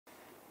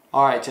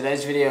Alright,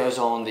 today's video is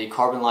on the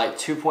CarbonLite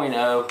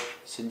 2.0.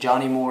 It's a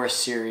Johnny Morris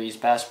Series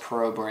Bass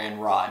Pro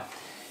brand rod.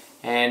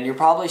 And you're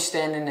probably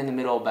standing in the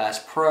middle of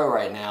Bass Pro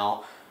right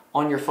now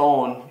on your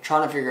phone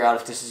trying to figure out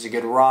if this is a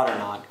good rod or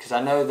not. Because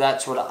I know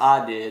that's what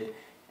I did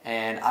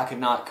and I could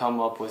not come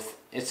up with...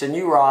 It's a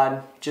new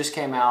rod, just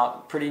came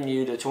out, pretty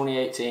new to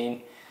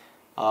 2018.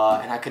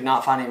 And I could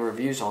not find any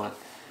reviews on it.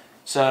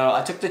 So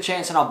I took the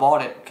chance and I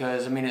bought it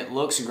because, I mean, it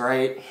looks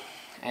great.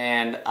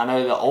 And I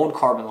know the old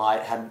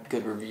CarbonLite had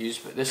good reviews,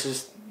 but this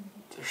is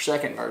their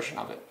second version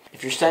of it.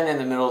 If you're standing in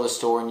the middle of the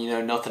store and you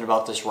know nothing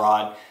about this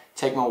rod,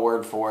 take my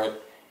word for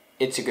it.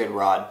 It's a good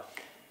rod.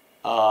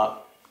 I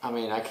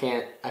mean, I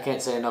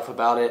can't say enough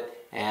about it,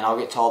 and I'll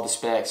get to all the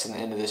specs in the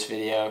end of this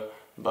video.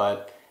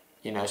 But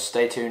you know,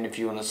 stay tuned if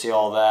you want to see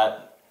all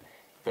that.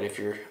 But if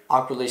you're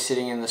awkwardly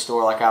sitting in the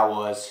store like I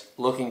was,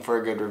 looking for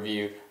a good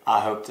review, I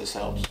hope this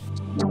helps.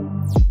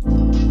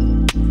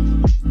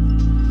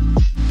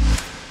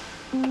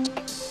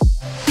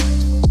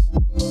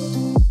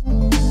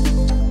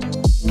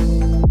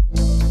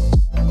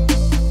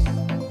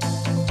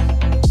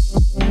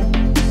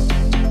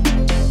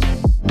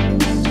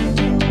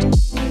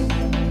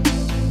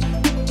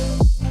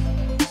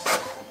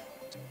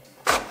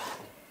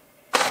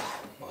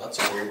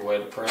 Way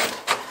to print.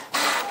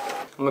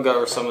 I'm gonna go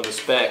over some of the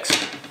specs.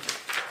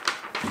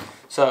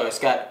 So it's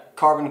got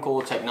carbon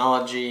cool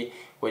technology,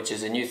 which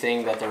is a new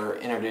thing that they're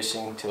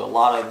introducing to a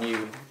lot of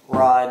new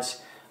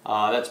rods.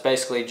 That's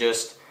basically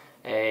just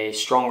a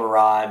stronger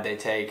rod. They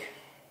take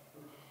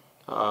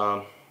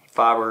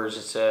fibers,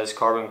 it says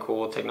carbon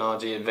cool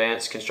technology,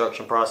 advanced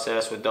construction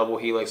process with double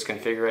helix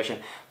configuration,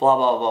 blah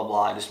blah blah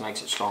blah. It just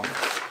makes it stronger.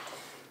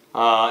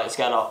 It's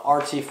got a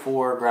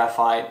RT4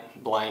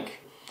 graphite blank.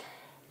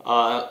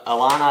 A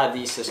line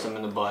ID system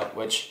in the butt,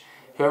 which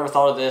whoever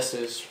thought of this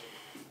is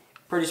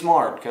pretty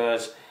smart,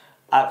 because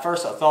at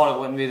first I thought it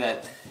wouldn't be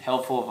that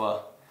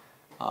helpful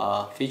of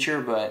a feature,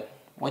 but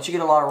once you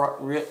get a lot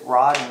of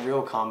rod and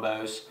reel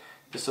combos,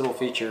 this little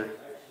feature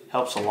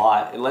helps a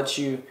lot. It lets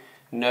you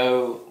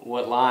know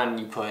what line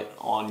you put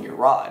on your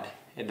rod.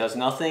 It does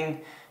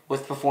nothing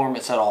with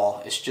performance at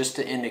all. It's just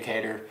an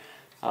indicator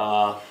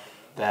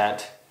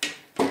that,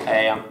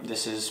 hey,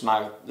 this is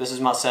my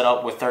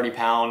setup with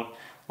 30-pound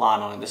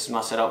line on it. This is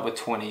my setup with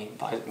 20,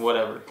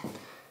 whatever.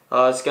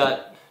 It's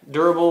got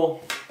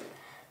durable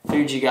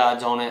Fuji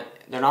guides on it.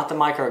 They're not the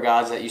micro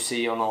guides that you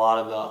see on a lot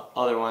of the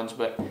other ones,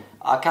 but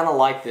I kind of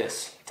like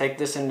this. Take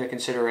this into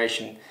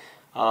consideration.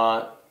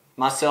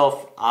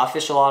 Myself, I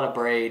fish a lot of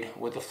braid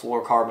with the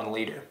fluorocarbon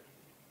leader,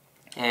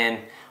 and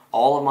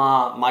all of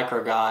my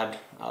micro guide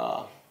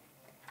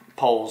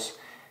poles,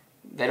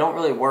 they don't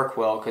really work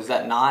well because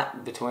that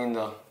knot between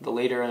the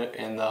leader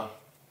and the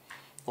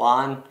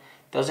line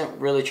doesn't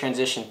really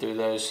transition through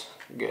those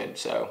good.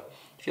 So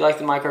if you like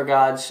the micro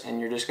guides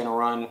and you're just going to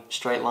run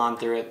straight line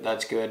through it,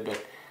 that's good.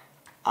 But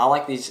I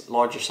like these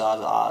larger size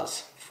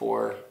eyes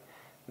for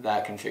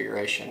that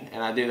configuration,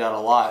 and I do that a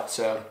lot.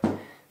 So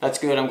that's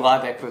good. I'm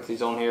glad they put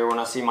these on here. When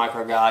I see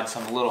micro guides,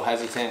 I'm a little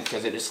hesitant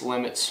because it just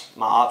limits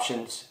my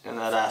options in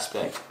that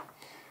aspect.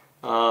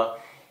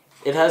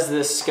 It has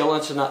this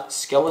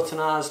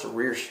skeletonized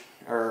rear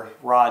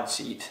rod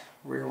seat.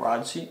 Rear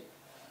rod seat?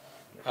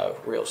 Oh,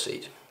 reel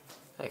seat.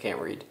 I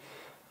can't read.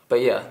 But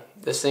yeah,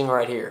 this thing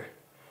right here,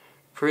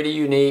 pretty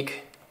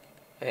unique,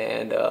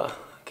 and I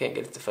can't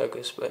get it to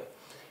focus, but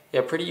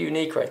yeah, pretty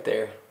unique right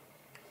there.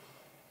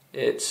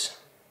 It's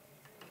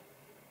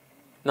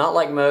not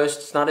like most.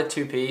 It's not a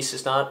two-piece.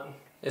 It's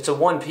a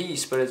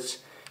one-piece, but it's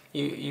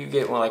you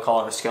get what I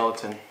call it, a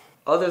skeleton.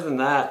 Other than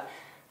that,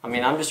 I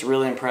mean, I'm just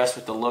really impressed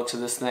with the looks of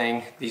this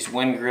thing. These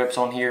wind grips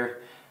on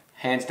here,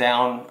 hands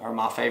down, are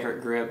my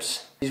favorite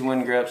grips. These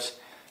wind grips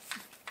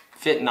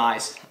fit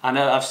nice. I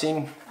know I've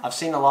seen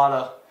a lot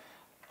of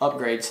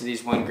upgrades to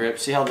these wind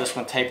grips. See how this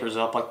one tapers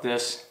up like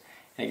this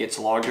and it gets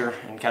larger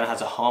and kind of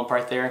has a hump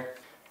right there.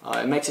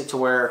 It makes it to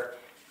where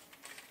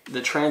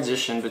the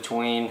transition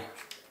between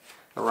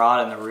the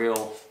rod and the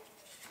reel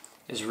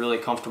is really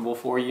comfortable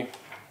for you.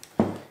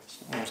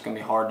 It's going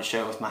to be hard to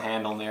show with my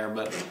hand on there,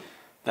 but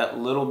that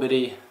little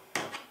bitty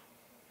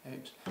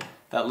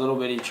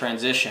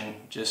transition,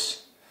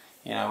 just,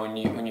 you know, when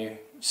you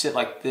sit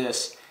like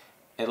this,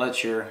 it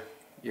lets your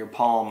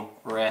palm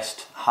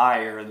rest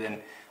higher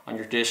than on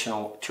your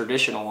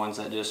traditional ones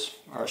that just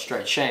are a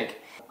straight shank.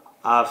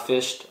 I've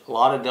fished a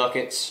lot of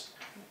duckets.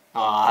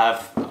 I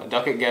have a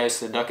ducket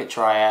ghost, a ducket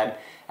triad,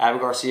 Abu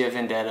Garcia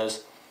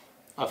vendettas,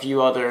 a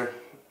few other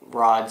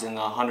rods in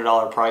the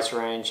 $100 price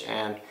range,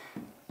 and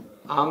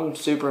I'm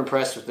super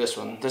impressed with this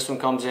one. This one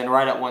comes in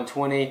right at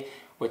 120,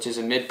 which is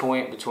a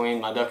midpoint between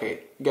my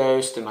ducket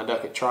ghost and my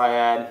ducket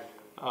triad,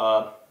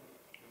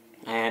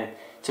 and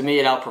to me,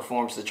 it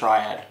outperforms the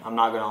triad. I'm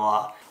not gonna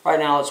lie. Right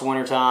now it's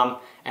wintertime,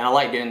 and I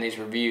like doing these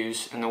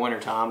reviews in the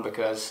wintertime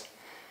because,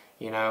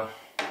 you know,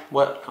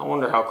 I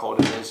wonder how cold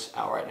it is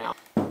out right now.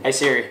 Hey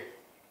Siri,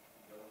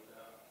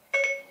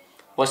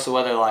 what's the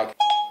weather like?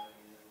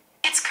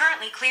 It's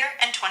currently clear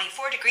and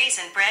 24 degrees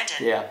in Brandon.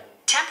 Yeah.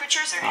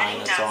 Temperatures are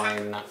heading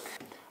down.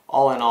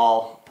 all in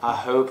all, I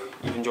hope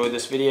you've enjoyed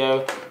this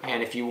video,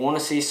 and if you want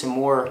to see some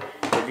more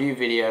review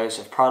videos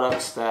of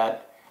products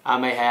that I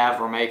may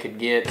have or could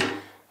get,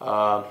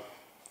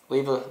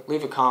 leave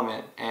a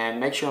comment, and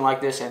make sure and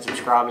like this and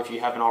subscribe if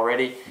you haven't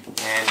already,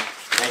 and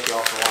thank you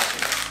all for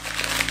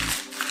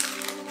watching.